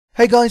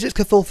Hey guys, it's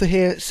Cthulthu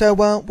here. So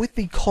with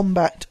the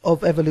combat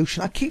of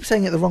evolution, I keep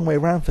saying it the wrong way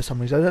around for some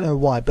reason, I don't know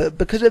why, but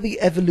because of the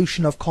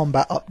evolution of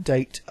combat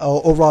update,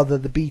 or rather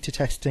the beta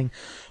testing,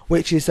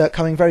 which is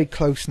coming very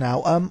close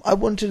now, I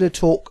wanted to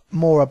talk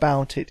more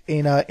about it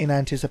in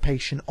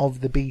anticipation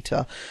of the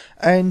beta.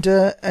 And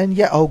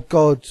yeah, oh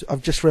god,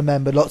 I've just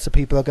remembered lots of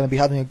people are going to be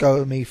having a go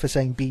at me for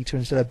saying beta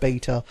instead of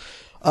beta.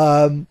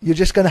 You're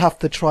just going to have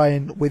to try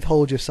and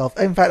withhold yourself.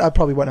 In fact, I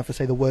probably won't have to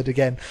say the word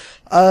again.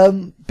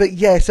 But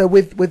yeah, so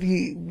with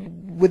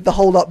the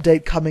whole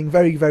update coming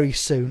very, very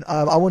soon,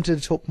 I wanted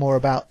to talk more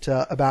about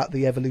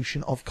the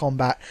evolution of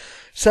combat.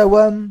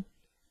 So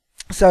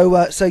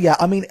yeah,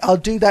 I mean, I'll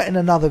do that in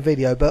another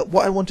video, but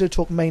what I wanted to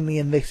talk mainly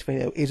in this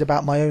video is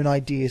about my own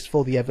ideas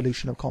for the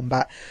evolution of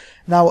combat.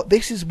 Now,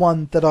 this is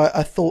one that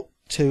I thought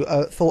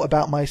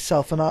about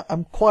myself, and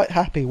I'm quite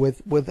happy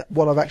with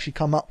what I've actually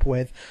come up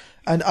with.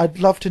 And I'd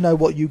love to know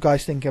what you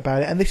guys think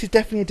about it. And this is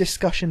definitely a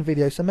discussion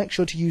video, so make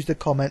sure to use the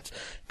comments,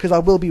 because I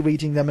will be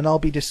reading them and I'll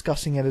be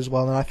discussing it as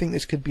well. And I think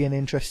this could be an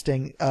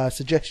interesting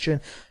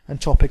suggestion and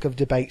topic of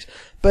debate.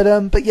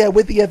 But yeah,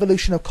 with the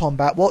evolution of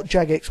combat, what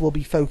Jagex will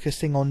be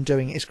focusing on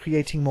doing is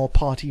creating more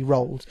party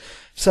roles.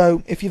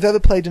 So if you've ever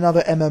played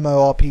another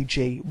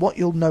MMORPG, what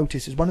you'll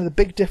notice is one of the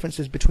big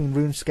differences between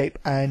Runescape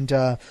and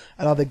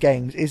other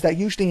games is that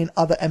usually in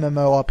other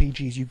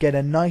MMORPGs you get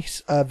a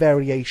nice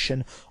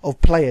variation of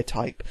player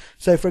type.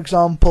 So for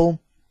example,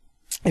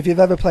 if you've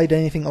ever played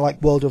anything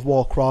like World of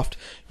Warcraft,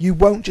 you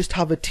won't just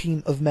have a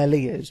team of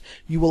meleeers.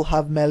 You will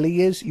have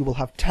meleeers, you will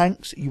have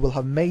tanks, you will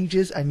have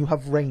mages, and you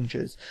have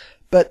rangers.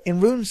 But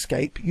in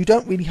RuneScape, you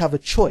don't really have a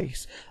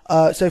choice.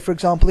 So for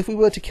example, if we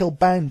were to kill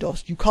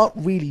Bandos, you can't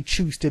really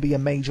choose to be a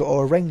major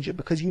or a ranger,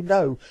 because you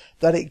know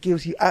that it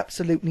gives you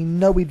absolutely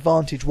no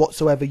advantage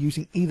whatsoever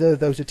using either of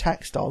those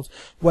attack styles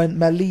when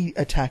melee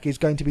attack is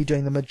going to be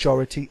doing the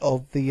majority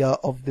of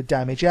the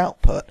damage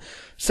output.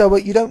 So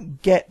you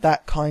don't get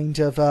that kind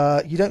of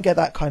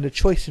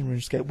choice in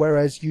RuneScape,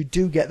 whereas you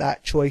do get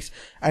that choice,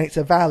 and it's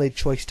a valid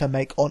choice to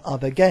make on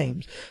other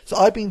games. So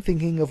I've been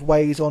thinking of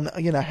ways on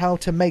how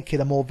to make it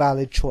a more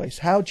valid choice.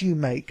 How do you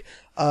make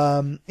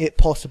it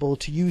possible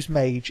to use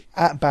mage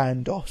at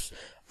Bandos,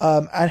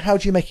 and how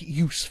do you make it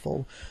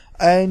useful?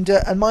 And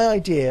my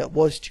idea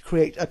was to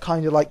create a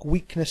kind of like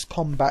weakness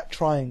combat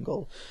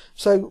triangle.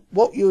 So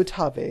what you would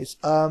have is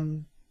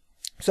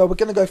so we're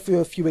going to go through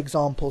a few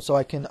examples so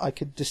I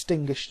could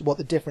distinguish what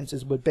the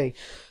differences would be.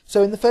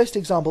 So in the first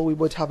example, we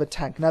would have a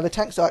tank. Now the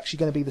tanks are actually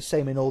going to be the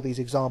same in all these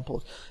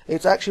examples.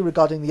 It's actually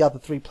regarding the other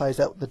three players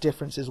that the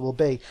differences will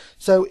be.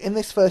 So in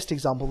this first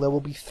example, there will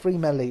be 3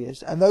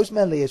 meleeers, and those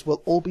meleeers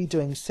will all be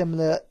doing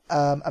similar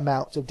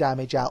amounts of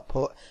damage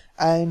output.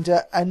 And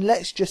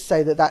let's just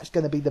say that that's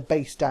going to be the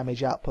base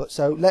damage output.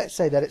 So let's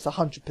say that it's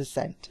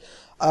 100%.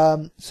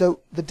 So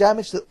the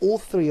damage that all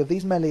 3 of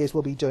these meleeers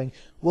will be doing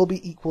will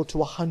be equal to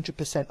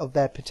 100% of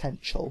their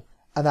potential.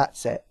 And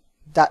that's it.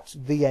 That's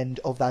the end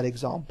of that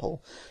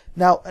example.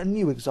 Now, a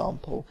new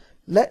example.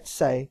 Let's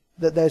say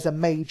that there's a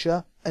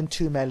major and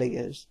 2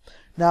 meleeers.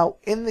 Now,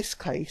 in this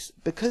case,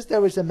 because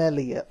there is a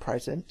meleeer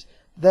present,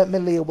 the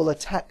meleeer will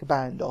attack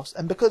Bandos.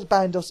 And because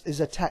Bandos is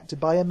attacked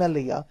by a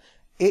meleeer,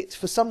 it,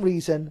 for some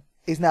reason,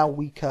 is now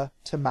weaker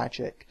to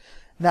magic.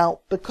 Now,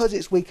 because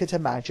it's weaker to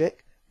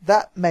magic,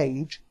 that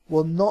mage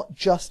will not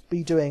just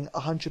be doing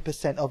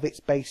 100% of its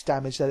base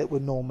damage that it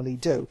would normally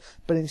do,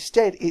 but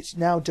instead it's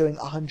now doing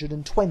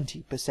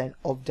 120%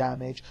 of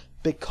damage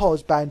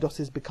because Bandos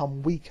has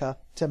become weaker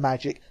to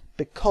magic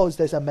because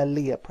there's a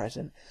meleeer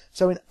present.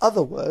 So in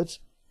other words,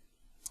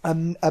 a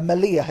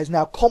meleeer has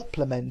now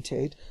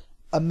complemented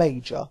a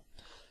major.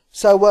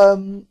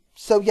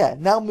 So yeah,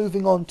 now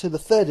moving on to the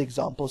third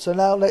example. So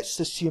now let's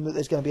assume that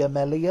there's going to be a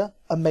meleeer,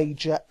 a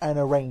major, and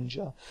a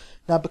ranger.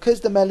 Now, because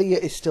the meleeer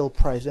is still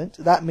present,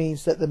 that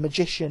means that the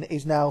magician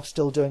is now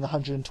still doing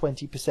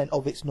 120%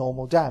 of its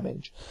normal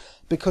damage.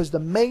 Because the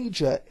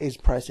major is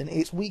present,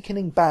 it's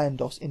weakening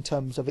Bandos in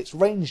terms of its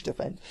range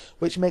defense,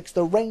 which makes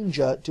the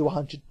ranger do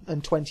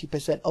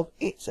 120% of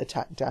its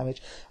attack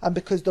damage. And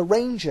because the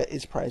ranger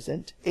is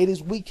present, it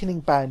is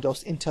weakening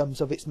Bandos in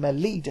terms of its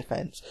melee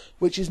defense,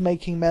 which is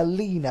making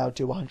melee now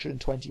do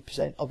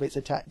 120% of its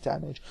attack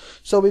damage.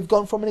 So we've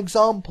gone from an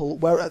example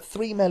where at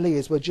 3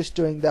 meleeers were just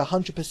doing their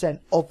 100%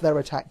 of their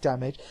attack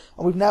damage,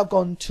 and we've now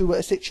gone to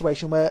a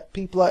situation where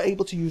people are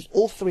able to use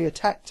all 3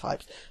 attack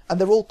types, and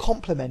they're all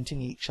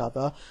complementing each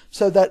other,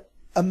 so that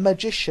a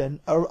magician,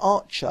 an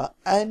archer,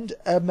 and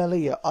a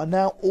meleeer are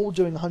now all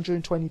doing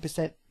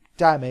 120%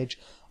 damage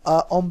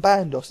on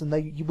Bandos than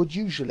they would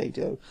usually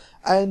do.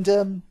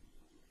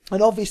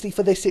 And obviously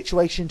for this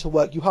situation to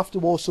work, you have to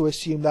also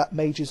assume that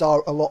mages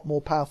are a lot more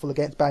powerful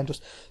against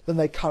Bandos than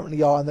they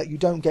currently are, and that you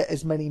don't get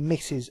as many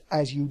misses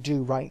as you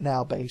do right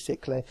now,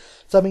 basically.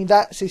 So I mean,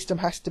 that system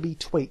has to be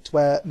tweaked,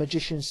 where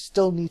magicians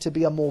still need to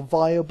be a more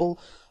viable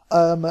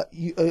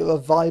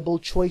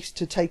choice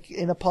to take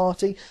in a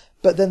party,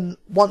 but then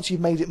once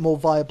you've made it more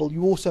viable,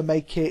 you also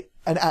make it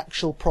an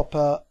actual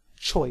proper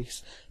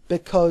choice,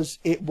 because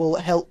it will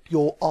help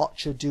your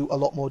archer do a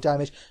lot more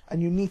damage,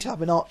 and you need to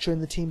have an archer in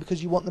the team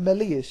because you want the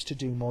meleeist to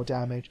do more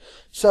damage.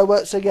 So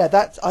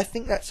yeah, I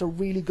think that's a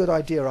really good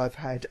idea I've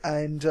had,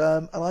 and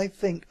I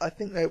think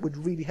that it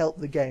would really help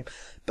the game,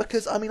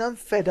 because I mean I'm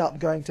fed up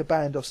going to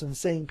Bandos and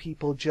seeing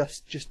people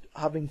just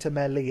having to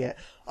melee it.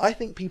 I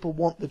think people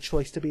want the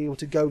choice to be able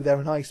to go there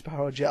and ice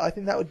barrage it. I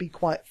think that would be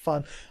quite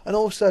fun, and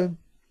also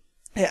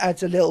it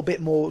adds a little bit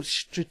more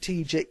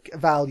strategic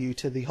value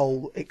to the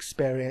whole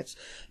experience,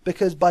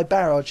 because by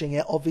barraging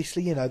it,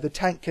 obviously, you know, the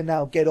tank can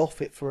now get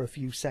off it for a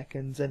few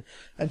seconds and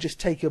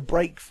just take a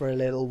break for a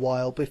little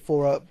while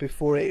before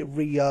it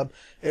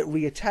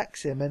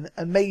re-attacks him,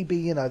 and maybe,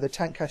 you know, the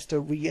tank has to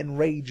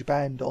re-enrage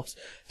Bandos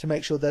to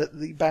make sure that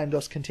the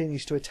Bandos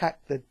continues to attack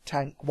the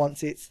tank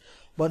once it's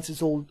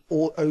all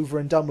over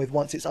and done with,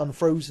 once it's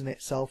unfrozen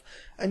itself.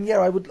 And yeah,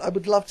 I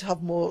would love to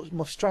have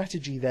more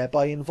strategy there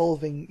by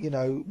involving, you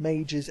know,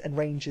 mages and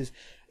rangers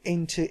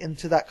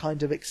into that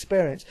kind of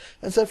experience.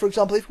 And so, for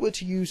example, if we were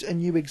to use a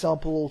new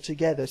example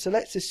altogether, so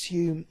let's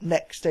assume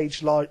next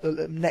stage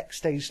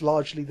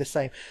largely the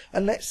same,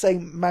 and let's say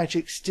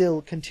magic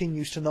still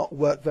continues to not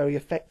work very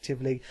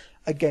effectively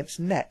against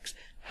next.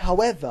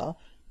 However,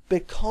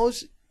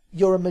 because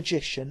you're a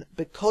magician,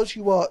 because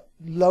you are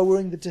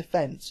lowering the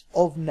defense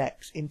of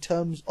Nex in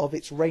terms of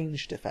its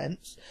range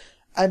defense,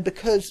 and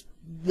because,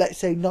 let's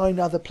say, 9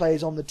 other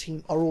players on the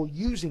team are all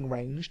using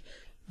ranged,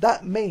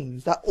 that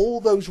means that all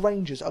those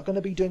rangers are going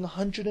to be doing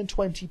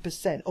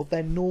 120% of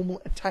their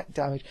normal attack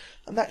damage,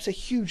 and that's a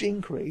huge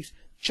increase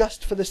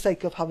just for the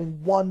sake of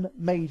having one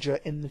major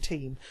in the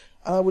team.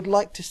 And I would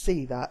like to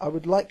see that. I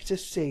would like to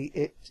see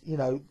it, you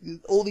know,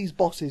 all these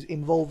bosses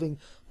involving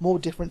more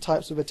different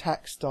types of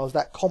attack styles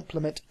that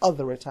complement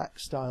other attack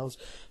styles.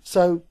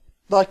 So,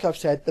 like I've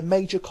said, the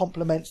major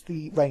complements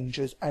the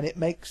rangers, and it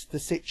makes the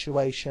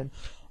situation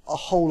a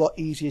whole lot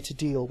easier to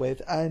deal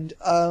with. And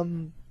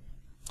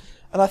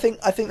I think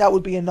that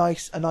would be a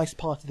nice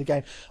part of the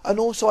game. And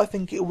also I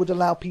think it would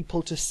allow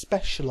people to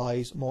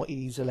specialise more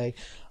easily.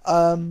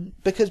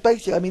 Because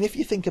basically, I mean, if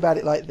you think about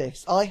it like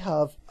this, I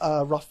have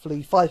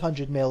roughly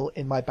 500 mil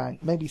in my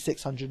bank, maybe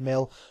 600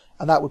 mil,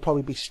 and that would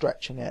probably be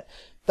stretching it.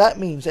 That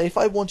means that if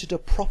I wanted to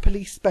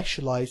properly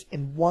specialise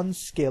in one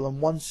attack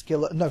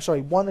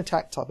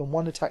type and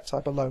one attack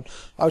type alone,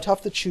 I would have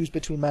to choose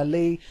between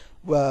melee,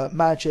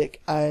 magic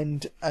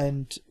and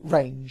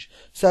range.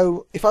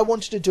 So if I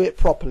wanted to do it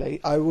properly,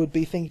 I would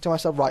be thinking to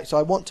myself, right, so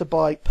I want to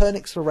buy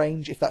Pernix for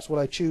range if that's what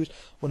I choose, I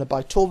want to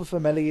buy Torva for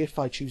melee if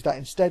I choose that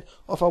instead,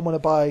 or if I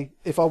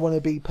want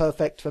to be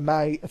perfect for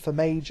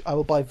mage, I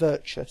will buy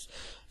Virtus.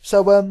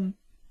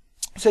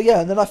 So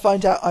yeah, and then I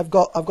find out I've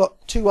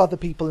got 2 other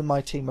people in my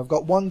team. I've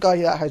got one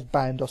guy that has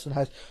Bandos and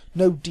has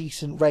no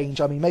decent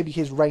range. I mean, maybe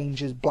his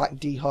range is Black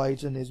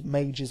D-Hides and his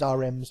mage is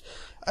RMs.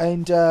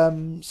 And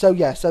so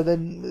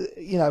then,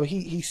 you know,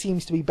 he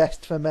seems to be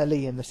best for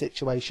melee in the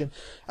situation.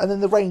 And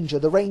then the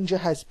ranger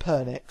has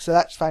Pernix, so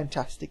that's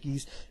fantastic.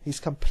 He's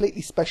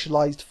completely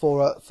specialised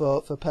for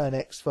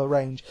Pernix, for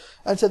range.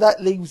 And so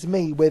that leaves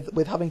me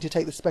with having to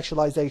take the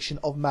specialisation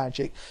of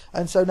magic.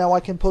 And so now I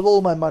can put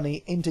all my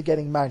money into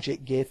getting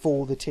magic gear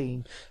for the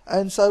team.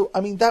 And so, I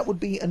mean, that would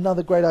be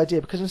another great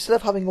idea, because instead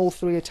of having all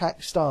 3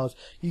 attack stars,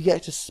 you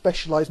get to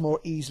specialise more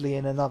easily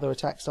in another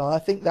attack star. I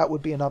think that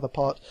would be another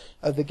part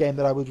of the game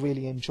that I would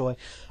really enjoy.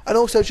 And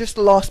also, just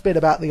the last bit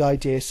about the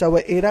idea, so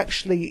it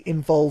actually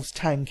involves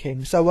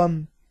tanking. So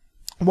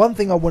one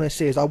thing I want to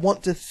see is I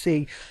want to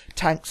see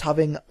tanks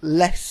having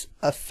less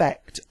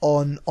effect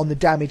on the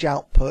damage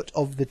output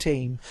of the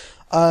team.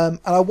 And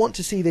I want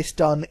to see this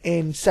done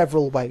in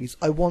several ways.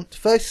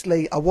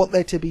 Firstly, I want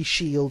there to be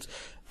shields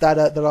that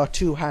are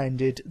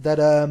two-handed, that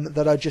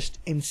are just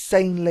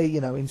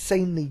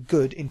insanely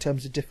good in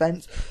terms of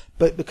defense,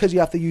 but because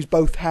you have to use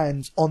both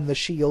hands on the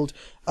shield,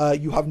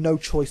 you have no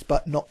choice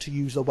but not to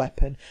use the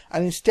weapon,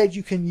 and instead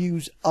you can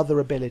use other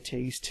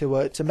abilities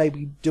to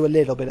maybe do a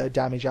little bit of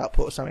damage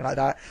output or something like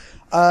that.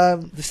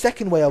 The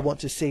second way I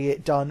want to see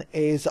it done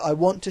is I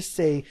want to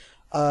see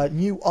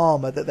new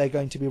armor that they're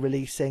going to be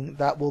releasing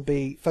that will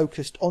be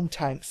focused on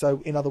tanks.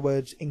 So in other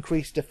words,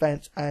 increased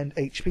defense and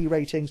HP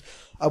ratings.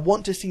 I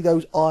want to see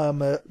those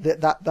armor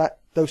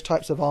those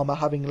types of armor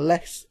having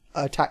less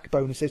attack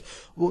bonuses.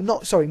 Well,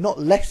 not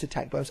less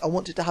attack bonus. I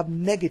want it to have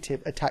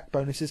negative attack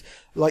bonuses,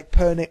 like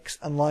Pernix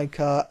and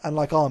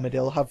like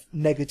Armadillo have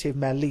negative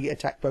melee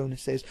attack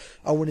bonuses.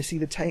 I want to see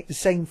the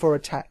same for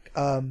attack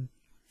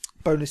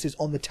bonuses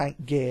on the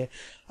tank gear.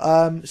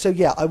 So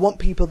yeah, I want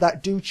people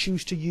that do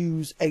choose to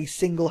use a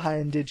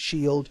single-handed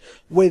shield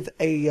with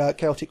a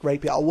chaotic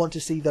rapier. I want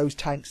to see those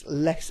tanks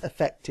less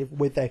effective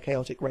with their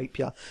chaotic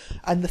rapier.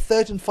 And the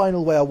third and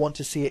final way I want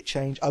to see it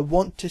change, I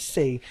want to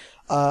see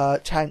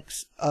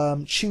tanks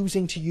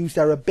choosing to use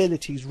their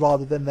abilities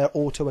rather than their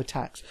auto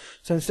attacks.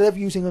 So instead of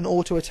using an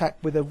auto attack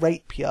with a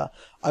rapier,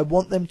 I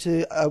want them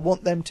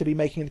to be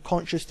making a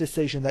conscious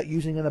decision that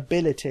using an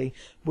ability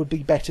would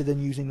be better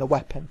than using the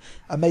weapon.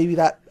 And maybe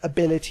that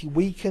ability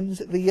weakens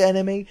the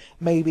enemy,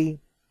 maybe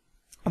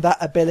that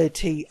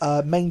ability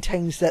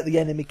maintains that the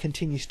enemy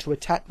continues to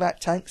attack that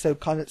tank, so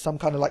some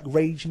kind of like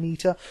rage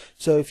meter.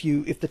 So if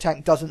the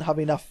tank doesn't have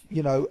enough,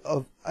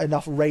 of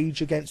enough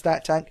rage against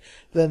that tank,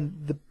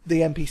 then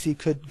the NPC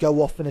could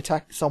go off and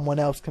attack someone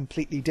else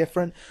completely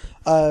different.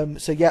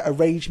 So yeah, a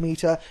rage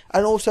meter,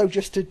 and also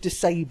just to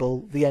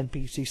disable the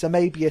NPC, so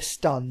maybe a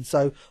stun.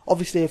 So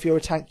obviously if you're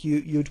a tank,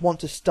 you'd want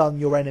to stun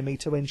your enemy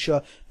to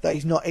ensure that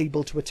he's not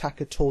able to attack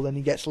at all, and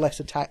he gets less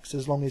attacks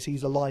as long as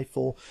he's alive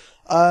for.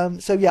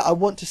 So yeah, I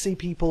want to see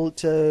people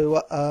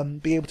to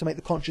be able to make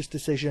the conscious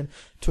decision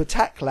to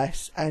attack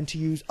less and to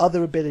use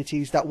other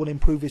abilities that will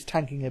improve his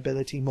tanking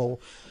ability more.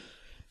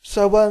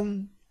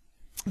 So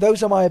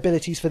those are my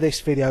abilities for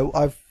this video.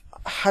 I've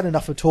had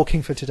enough of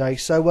talking for today.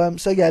 So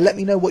yeah, let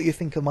me know what you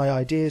think of my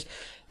ideas.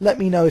 Let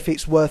me know if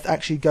it's worth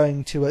actually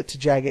going to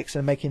Jagex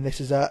and making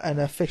this as an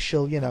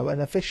official,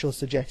 an official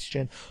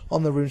suggestion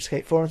on the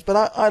RuneScape forums.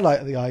 But I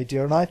like the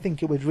idea, and I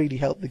think it would really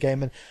help the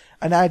game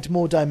and add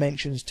more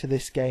dimensions to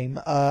this game,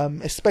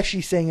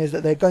 especially seeing as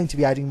that they're going to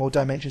be adding more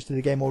dimensions to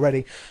the game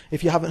already.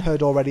 If you haven't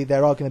heard already,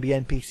 there are going to be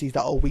NPCs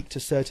that are weak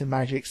to certain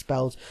magic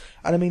spells,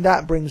 and I mean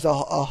that brings a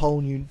whole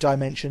new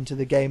dimension to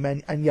the game,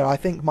 and yeah, I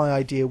think my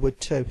idea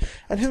would too.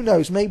 And who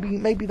knows,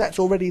 maybe that's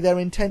already their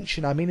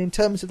intention. I mean, in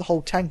terms of the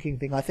whole tanking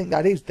thing, I think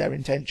that is their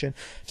intention,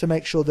 to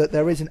make sure that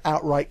there is an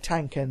outright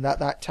tank, and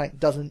that tank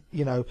doesn't,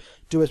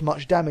 do as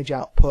much damage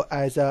output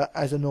as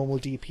a normal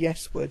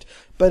DPS would.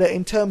 But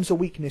in terms of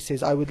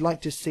weaknesses, I would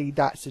like to see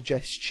that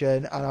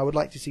suggestion, and I would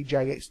like to see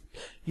Jagex,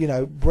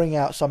 bring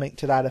out something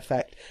to that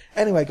effect.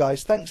 Anyway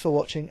guys, thanks for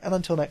watching, and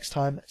until next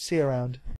time, see you around.